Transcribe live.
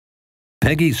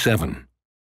Peggy 7.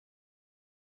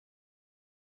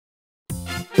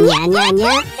 Nya, nya,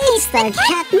 nya, it's the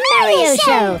Cat Mario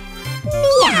Show!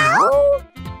 Meow!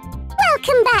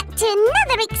 Welcome back to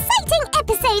another exciting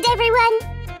episode, everyone!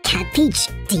 Cat Peach,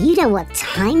 do you know what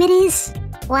time it is?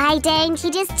 Why don't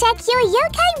you just check your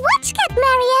Yokai Watch, Cat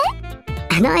Mario?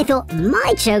 And I thought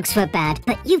my jokes were bad,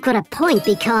 but you've got a point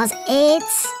because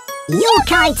it's...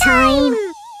 Yokai time!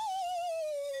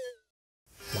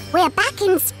 We're back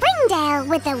in Springdale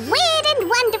with the weird and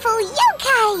wonderful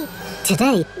yokai!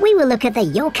 Today, we will look at the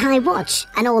Yokai Watch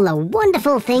and all the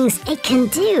wonderful things it can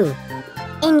do.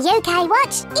 In Yokai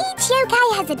Watch, each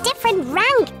yokai has a different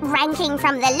rank, ranking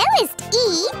from the lowest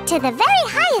E to the very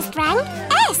highest rank,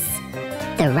 S.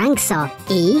 The ranks are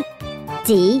E,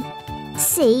 D,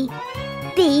 C,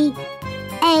 B,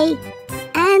 A,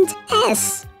 and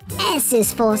S. S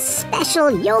is for Special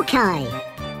Yokai.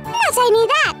 Not only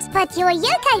that, but your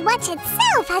Yokai Watch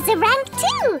itself has a rank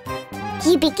too.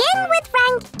 You begin with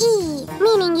rank E,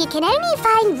 meaning you can only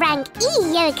find rank E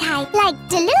yokai like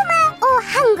Deluma or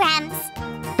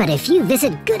Hungrams. But if you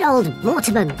visit good old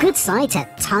Mortimer Goodsite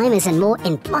at Timers and More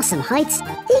in Blossom Heights,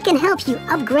 he can help you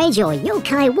upgrade your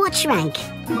Yokai Watch rank.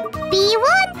 Be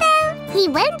warned though, he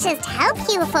won't just help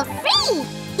you for free.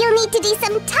 You'll need to do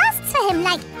some tasks for him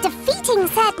like defeating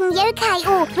certain yokai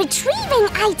or retrieving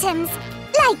items,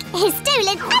 like his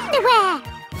stolen underwear.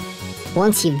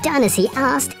 Once you've done as he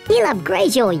asked, he'll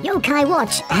upgrade your Yokai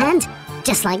Watch and,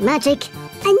 just like magic,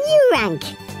 a new rank.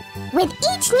 With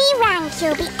each new rank,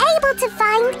 you'll be able to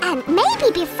find and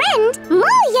maybe befriend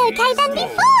more yokai than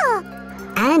before.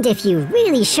 And if you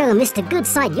really show Mr.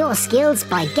 Goodsite your skills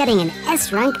by getting an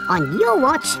S rank on your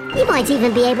watch, you might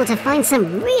even be able to find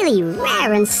some really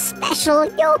rare and special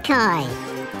yokai.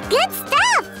 Good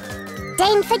stuff!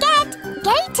 Don't forget,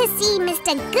 go to see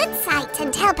Mr. Goodsite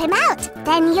and help him out.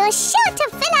 Then you're sure to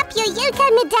fill up your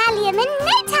yokai medallion in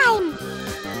no time.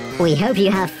 We hope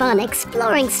you have fun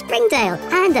exploring Springdale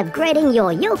and upgrading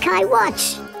your Yokai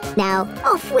Watch. Now,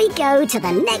 off we go to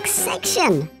the next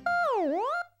section.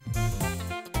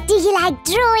 Do you like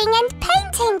drawing and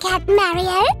painting, Cat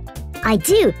Mario? I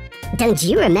do. Don't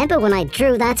you remember when I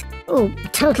drew that,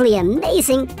 totally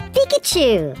amazing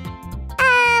Pikachu?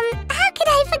 How could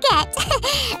I forget?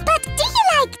 But do you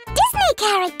like Disney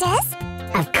characters?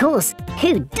 Of course,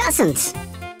 who doesn't?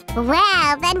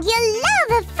 Well, then you'll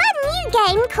love a fun new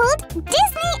game called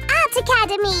Disney Art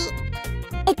Academy.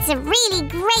 It's a really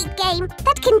great game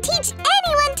that can teach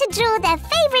anyone to draw their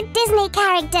favorite Disney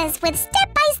characters with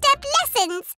step-by-step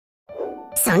lessons.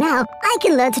 So now I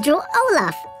can learn to draw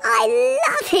Olaf. I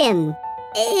love him.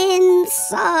 In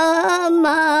summer.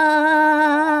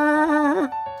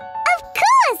 Of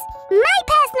course! My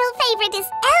personal favorite is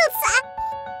Elsa.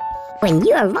 When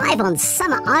you arrive on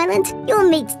Summer Island, you'll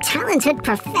meet talented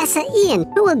Professor Ian,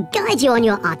 who will guide you on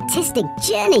your artistic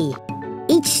journey.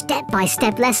 Each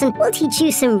step-by-step lesson will teach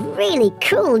you some really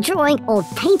cool drawing or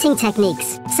painting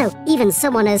techniques, so even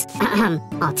someone as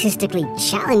artistically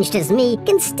challenged as me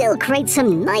can still create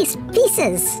some nice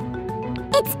pieces.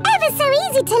 It's ever so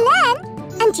easy to learn,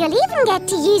 and you'll even get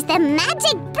to use the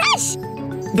magic brush.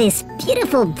 This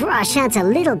beautiful brush adds a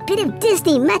little bit of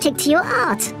Disney magic to your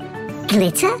art.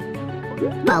 Glitter,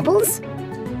 bubbles,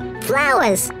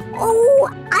 flowers. Oh,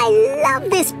 I love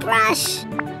this brush.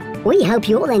 We hope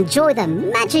you all enjoy the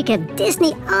magic of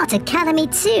Disney Art Academy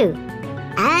too.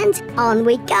 And on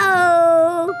we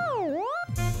go!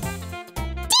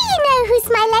 Do you know who's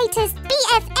my latest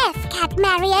BFF, Cat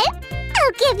Mario?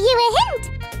 I'll give you a hint.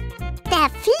 They're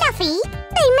fluffy,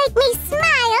 they make me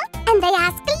smile, and they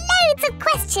ask loads of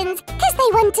questions because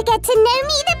they want to get to know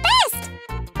me the best.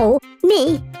 Oh,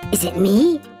 me? Is it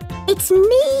me? It's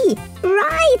me!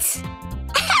 Right!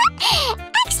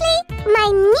 Actually, my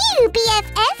new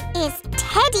BFF is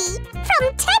Teddy from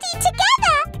Teddy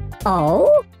Together.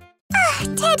 Oh?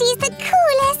 Teddy's the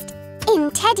coolest.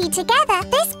 In Teddy Together,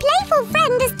 this playful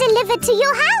friend is delivered to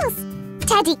your house.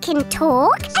 Teddy can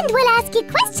talk and will ask you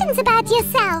questions about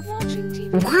yourself.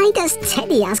 Why does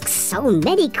Teddy ask so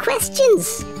many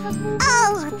questions?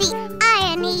 Oh, the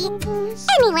irony.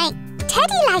 Anyway,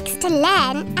 Teddy likes to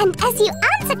learn, and as you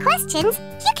answer questions,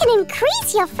 you can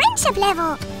increase your friendship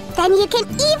level. Then you can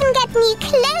even get new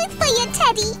clothes for your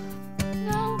Teddy.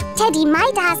 Teddy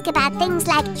might ask about things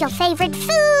like your favorite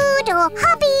food or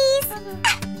hobbies.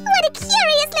 What a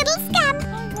curious little scamp.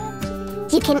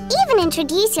 You can even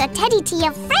introduce your Teddy to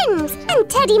your friends, and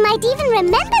Teddy might even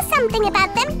remember something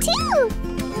about them too.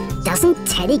 Doesn't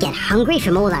Teddy get hungry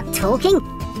from all that talking?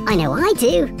 I know I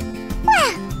do.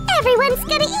 Well, everyone's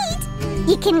gotta eat.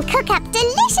 You can cook up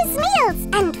delicious meals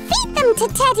and feed them to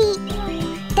Teddy.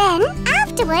 Then,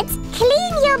 afterwards,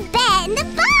 clean your bed get in the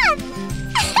bath.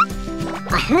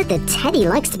 I heard that Teddy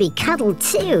likes to be cuddled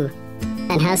too,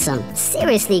 and has some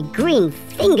seriously green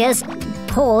fingers,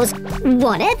 paws,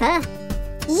 whatever.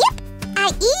 Yep, I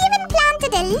even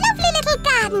planted a lovely little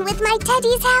garden with my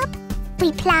Teddy's help.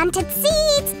 We planted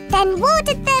seeds, then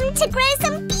watered them to grow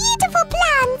some beautiful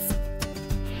plants.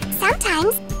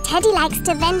 Sometimes Teddy likes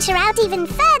to venture out even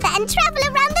further and travel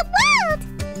around the world.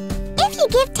 If you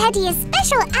give Teddy a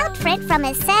special outfit from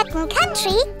a certain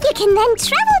country, you can then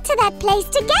travel to that place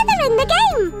together in the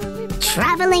game.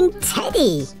 Traveling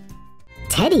Teddy.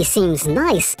 Teddy seems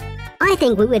nice. I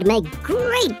think we would make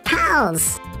great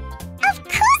pals. Of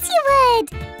course you would!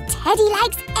 Teddy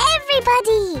likes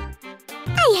everybody.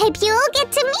 I hope you all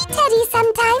get to meet Teddy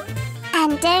sometime.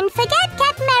 And don't forget,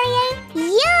 Cat Mario,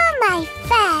 you're my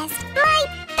first, my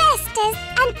bestest,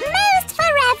 and most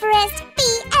foreverest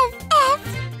BFF.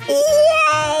 Yay!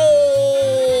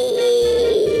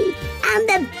 I'm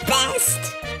the best!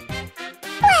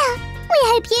 Well, we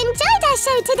hope you enjoyed our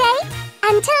show today.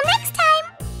 Until next